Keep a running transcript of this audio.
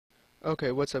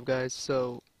Okay, what's up guys?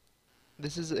 So,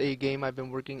 this is a game I've been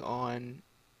working on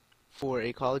for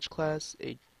a college class.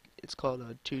 It's called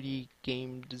a 2D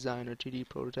game design or 2D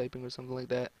prototyping or something like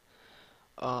that.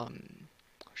 I'll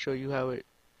show you how it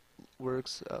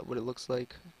works, what it looks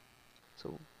like. So,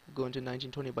 go into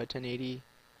 1920 by 1080.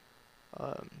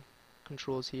 Um,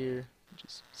 Controls here.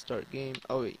 Just start game.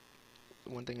 Oh wait,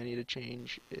 one thing I need to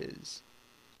change is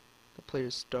the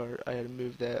player start. I had to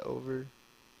move that over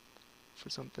for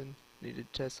something. Needed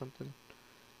to test something.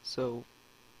 So,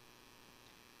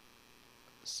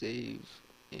 save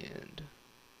and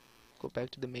go back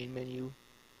to the main menu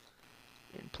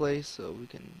and play. So we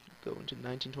can go into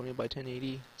 1920 by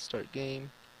 1080, start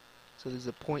game. So there's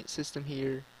a point system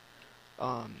here.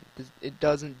 It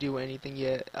doesn't do anything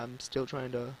yet. I'm still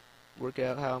trying to work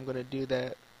out how I'm gonna do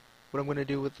that. What I'm gonna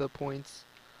do with the points.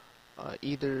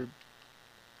 Either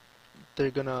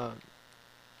they're gonna,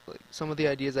 like, some of the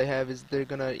ideas I have is they're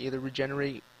gonna either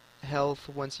regenerate health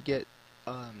once you get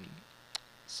um,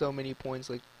 so many points,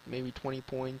 like maybe 20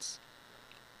 points,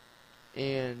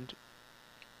 and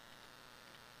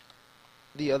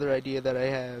the other idea that I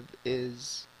have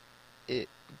is it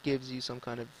gives you some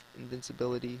kind of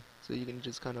invincibility, so you can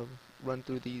just kind of run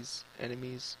through these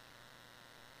enemies.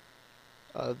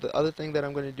 The other thing that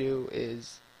I'm going to do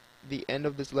is the end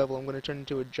of this level I'm going to turn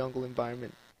into a jungle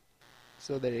environment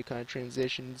so that it kind of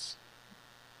transitions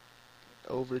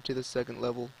over to the second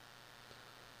level.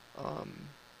 Um,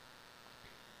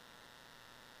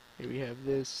 Here we have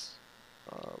this.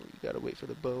 We gotta wait for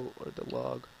the boat or the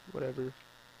log, whatever.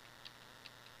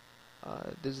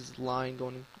 There's this line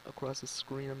going across the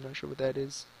screen. I'm not sure what that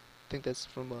is. I think that's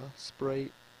from a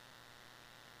sprite.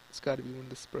 It's got to be one of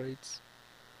the sprites.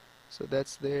 So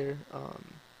that's there.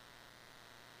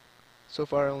 So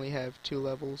far I only have 2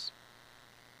 levels.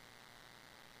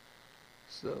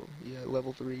 So yeah,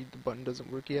 level 3, the button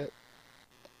doesn't work yet.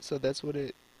 So that's what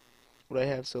I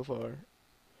have so far.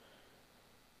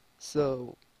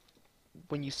 So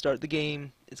when you start the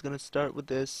game, it's gonna start with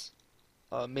this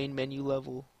main menu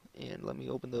level. And let me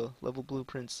open the level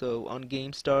blueprint. So on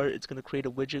game start, it's gonna create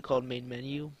a widget called main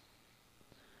menu,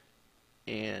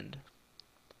 and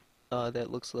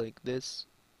that looks like this.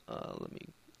 Let me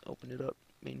open it up.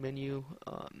 Main menu.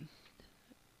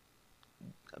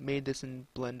 I made this in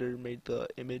Blender. Made the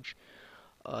image.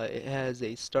 It has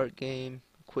a start game,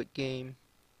 quick game,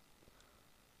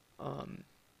 um,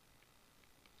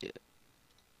 yeah,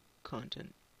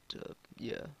 content.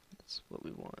 Yeah, that's what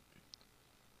we want.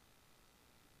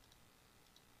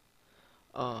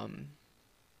 Um,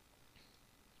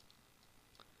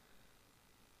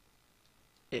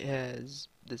 it has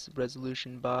this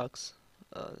resolution box.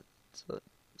 It's a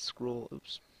scroll.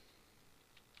 Oops,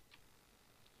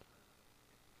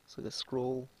 it's like a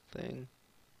scroll thing,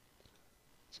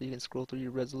 so you can scroll through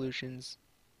your resolutions.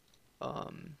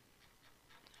 Um,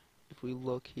 if we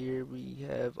look here, we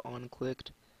have on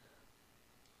clicked.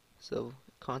 So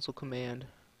console command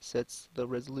sets the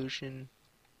resolution.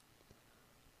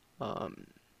 Um,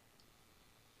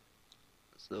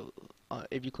 So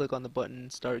if you click on the button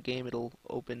Start Game, it'll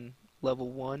open level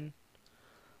 1.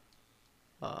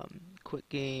 Quit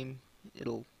game,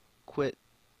 it'll quit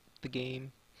the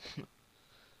game.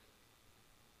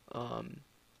 um,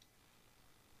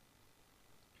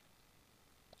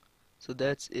 so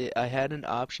that's it. I had an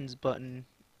options button,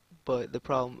 but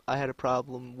I had a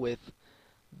problem with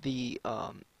the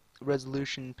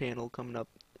resolution panel coming up.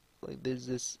 Like there's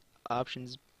this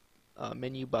options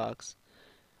menu box.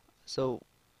 So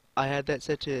I had that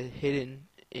set to hidden,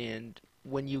 and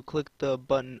when you click the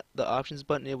button, the options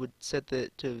button, it would set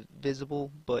that to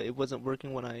visible, but it wasn't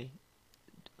working when I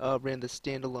ran the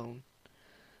standalone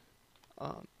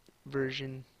um,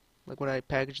 version. Like when I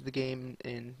packaged the game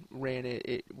and ran it,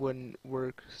 it wouldn't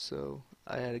work, so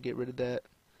I had to get rid of that.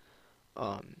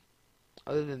 Um,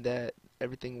 Other than that,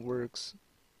 everything works.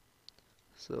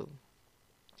 So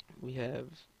we have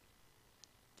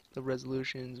the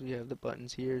resolutions, we have the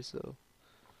buttons here, so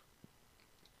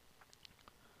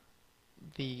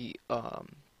the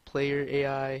player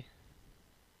AI,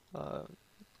 uh,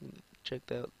 check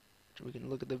that. We can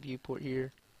look at the viewport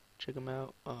here, check them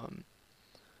out.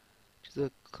 Just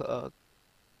a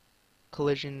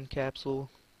collision capsule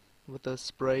with a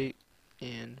sprite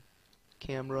and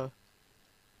camera,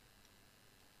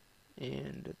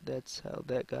 and that's how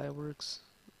that guy works.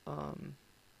 Um,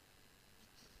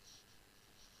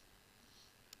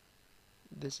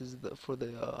 this is the for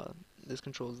the this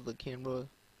controls the camera,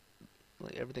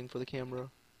 like everything for the camera.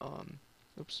 Um,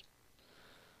 Oops.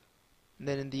 And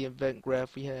then in the event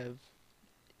graph we have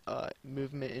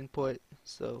movement input.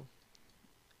 So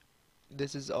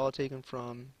this is all taken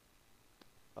from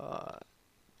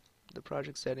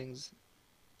project settings.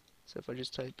 So if I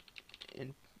just type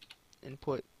in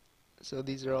input, so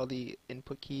these are all the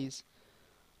input keys.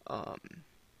 Um,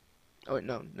 oh wait,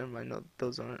 no, never mind. No,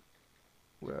 those aren't.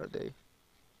 Where are they?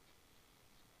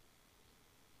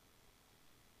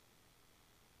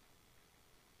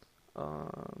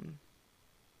 Um,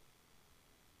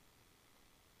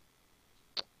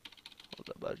 Hold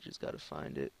up, I just gotta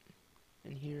find it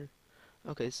in here.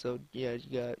 Okay, so yeah,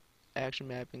 you got action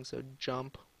mapping. So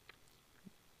jump,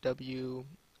 W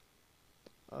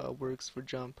works for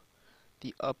jump.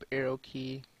 The up arrow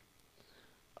key,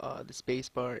 the space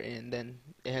bar, and then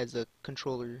it has a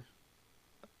controller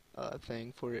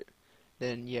thing for it.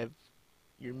 Then you have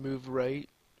your move right,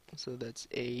 so that's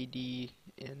A, D,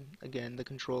 and again the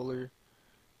controller,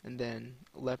 and then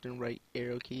left and right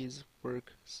arrow keys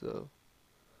work. So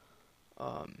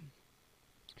um,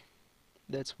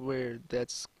 that's where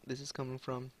this is coming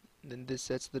from. Then this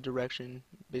sets the direction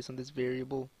based on this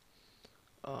variable.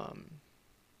 Um,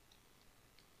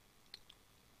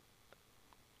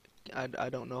 I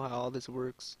don't know how all this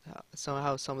works.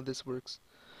 Somehow some of this works.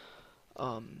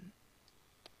 Um,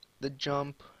 the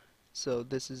jump. So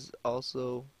this is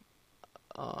also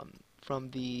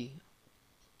from the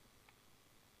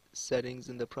settings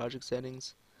in the project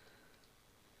settings.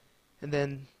 And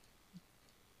then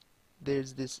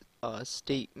there's this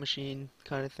state machine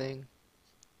kind of thing.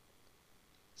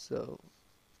 So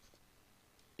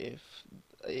if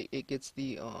it gets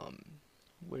the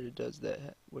where does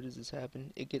that where does this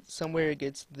happen? It gets somewhere, it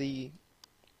gets the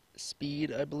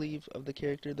speed, I believe, of the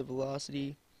character, the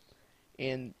velocity,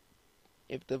 and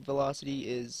if the velocity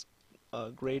is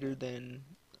greater than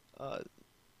uh,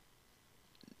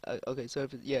 okay, so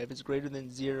if it's greater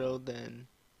than 0, then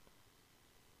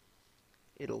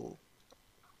it'll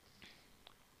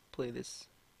play this.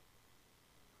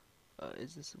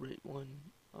 Is this the right one?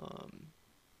 I'm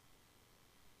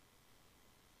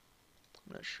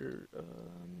not sure.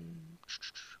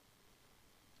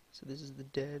 So this is the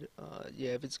dead.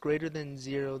 Yeah, if it's greater than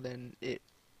 0, then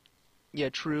yeah,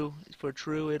 true. For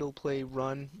true, it'll play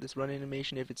run, this run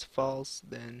animation. If it's false,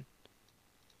 then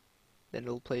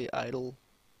it'll play idle.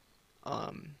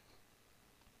 Um,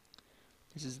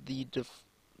 this is the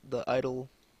idle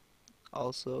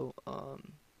also.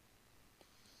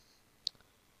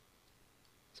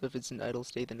 So if it's in idle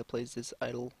state, then it plays this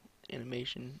idle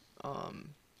animation.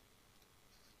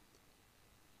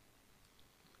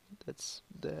 That's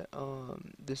that.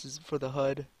 This is for the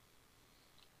HUD,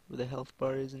 where the health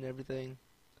bar is and everything.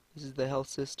 This is the health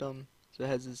system. So it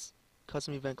has this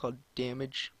custom event called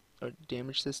damage, or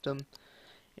damage system,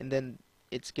 and then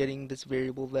it's getting this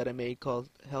variable that I made called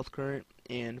health current,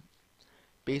 and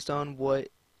based on what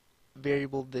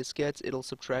variable this gets, it'll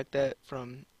subtract that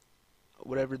from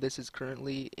whatever this is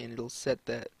currently, and it'll set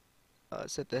that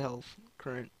set the health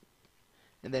current.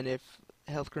 And then if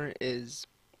health current is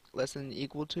less than or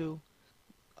equal to,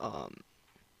 um,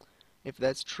 if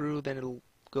that's true, then it'll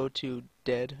go to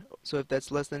dead. So if that's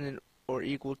less than or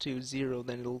equal to 0,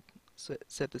 then it'll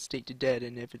set the state to dead,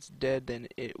 and if it's dead, then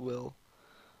it will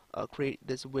create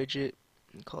this widget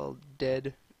called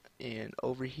dead, and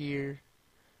over here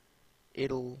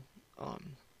it'll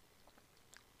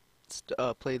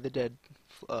play the dead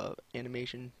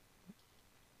animation.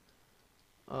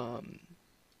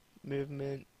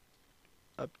 Movement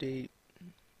update.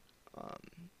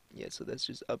 Yeah, so that's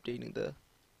just updating the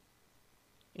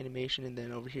animation, and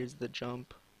then over here's the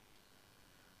jump.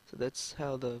 So that's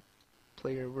how the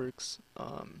player works.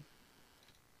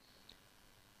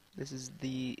 This is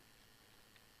the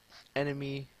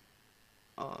enemy.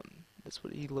 That's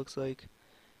what he looks like.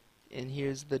 And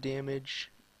here's the damage,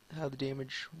 how the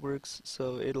damage works.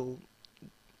 So it'll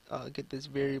get this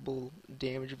variable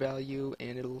damage value,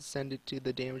 and it'll send it to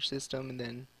the damage system, and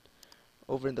then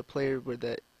over in the player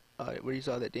where you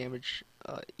saw that damage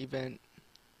event,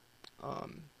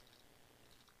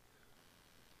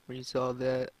 where you saw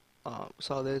this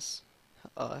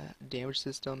damage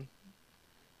system,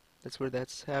 that's where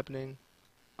that's happening.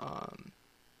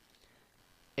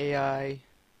 AI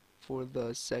for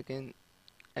the second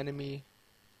enemy,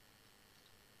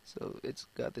 so it's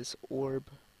got this orb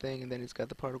thing, and then it's got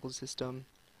the particle system,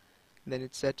 and then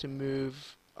it's set to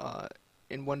move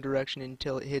in one direction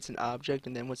until it hits an object,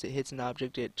 and then once it hits an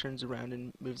object, it turns around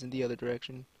and moves in the other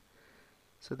direction.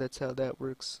 So that's how that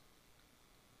works.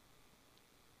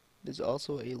 There's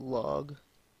also a log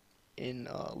in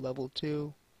level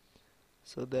 2,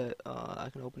 so that I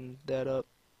can open that up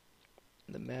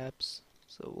in the maps.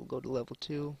 So we'll go to level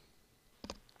 2,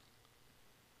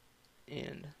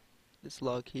 and this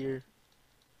log here,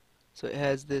 so it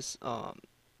has this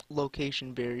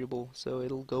location variable, so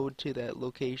it'll go to that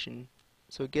location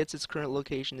So it gets its current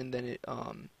location and then it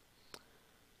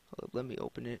let me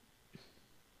open it.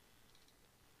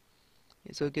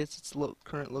 Yeah, so it gets its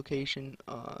current location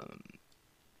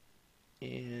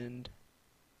and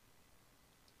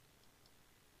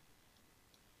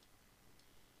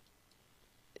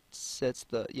it sets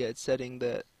the it's setting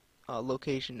that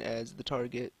location as the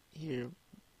target here.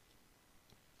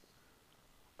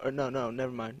 Or no,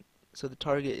 never mind. So the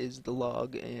target is the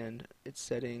log and it's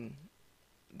setting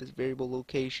this variable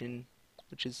location,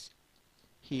 which is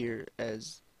here,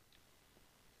 as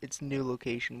its new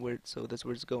location, where so that's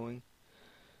where it's going.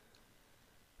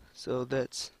 So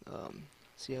that's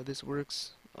see how this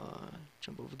works.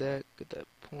 Jump over that, get that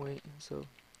point. So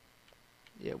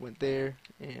yeah, it went there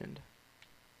and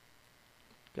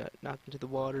got knocked into the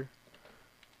water.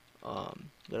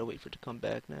 Gotta wait for it to come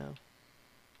back now.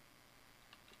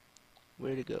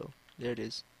 Where'd it go? There it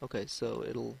is. Okay, so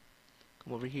it'll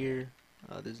come over here.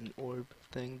 There's an orb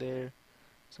thing there.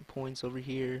 Some points over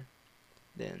here.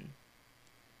 Then,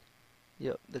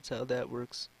 yep, that's how that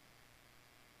works.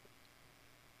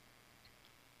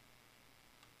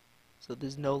 So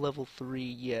there's no level 3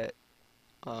 yet.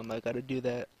 I gotta do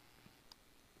that.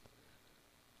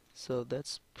 So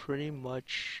that's pretty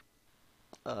much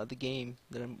the game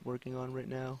that I'm working on right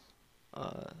now.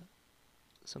 Uh,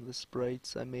 some of the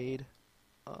sprites I made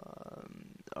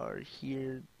are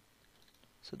here.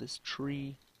 So this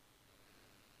tree,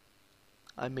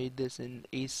 I made this in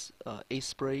Ace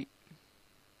Sprite,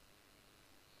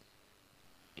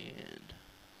 and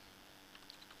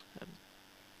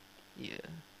yeah,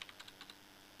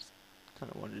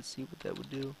 kind of wanted to see what that would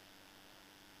do.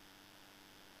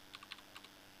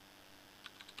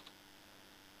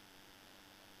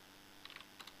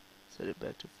 Set it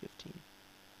back to 15.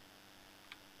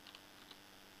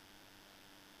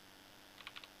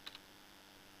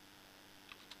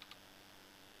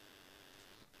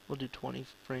 We'll do 20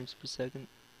 frames per second.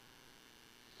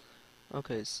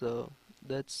 Okay, so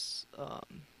that's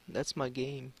my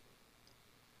game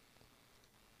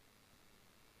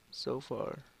so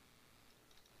far.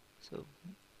 So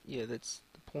yeah, that's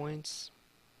the points,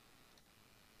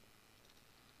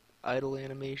 idle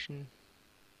animation,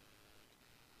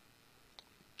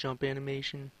 jump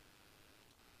animation,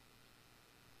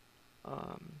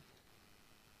 um,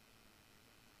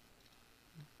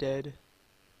 dead.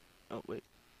 Oh wait,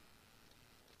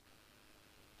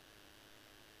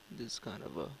 this is kind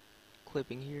of a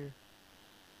clipping here.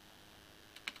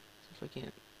 So if I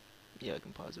can't, yeah, I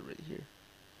can pause it right here.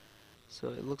 So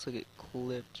it looks like it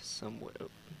clipped somewhere. Oh.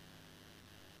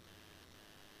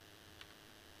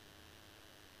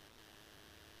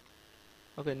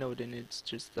 Okay, no, it didn't. It's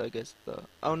just, I guess, the...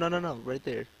 Oh, no, right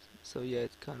there. So, yeah,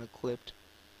 it's kind of clipped.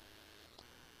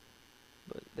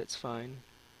 But that's fine.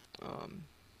 Um,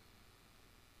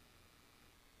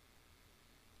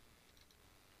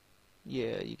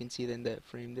 yeah, you can see it in that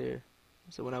frame there.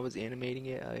 So when I was animating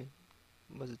it, I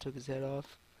must have took his head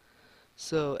off.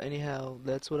 So, anyhow,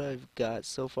 that's what I've got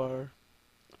so far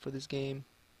for this game.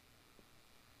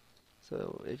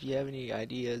 So, if you have any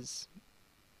ideas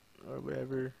or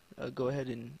whatever, go ahead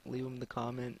and leave them in the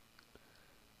comment.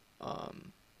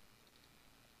 Um,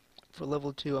 for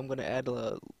level 2, I'm going to add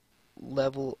a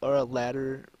level or a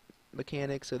ladder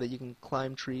mechanic so that you can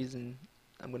climb trees, and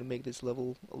I'm going to make this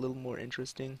level a little more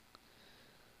interesting.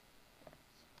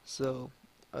 So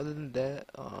other than that,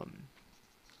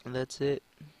 that's it.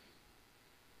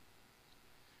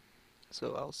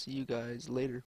 So I'll see you guys later.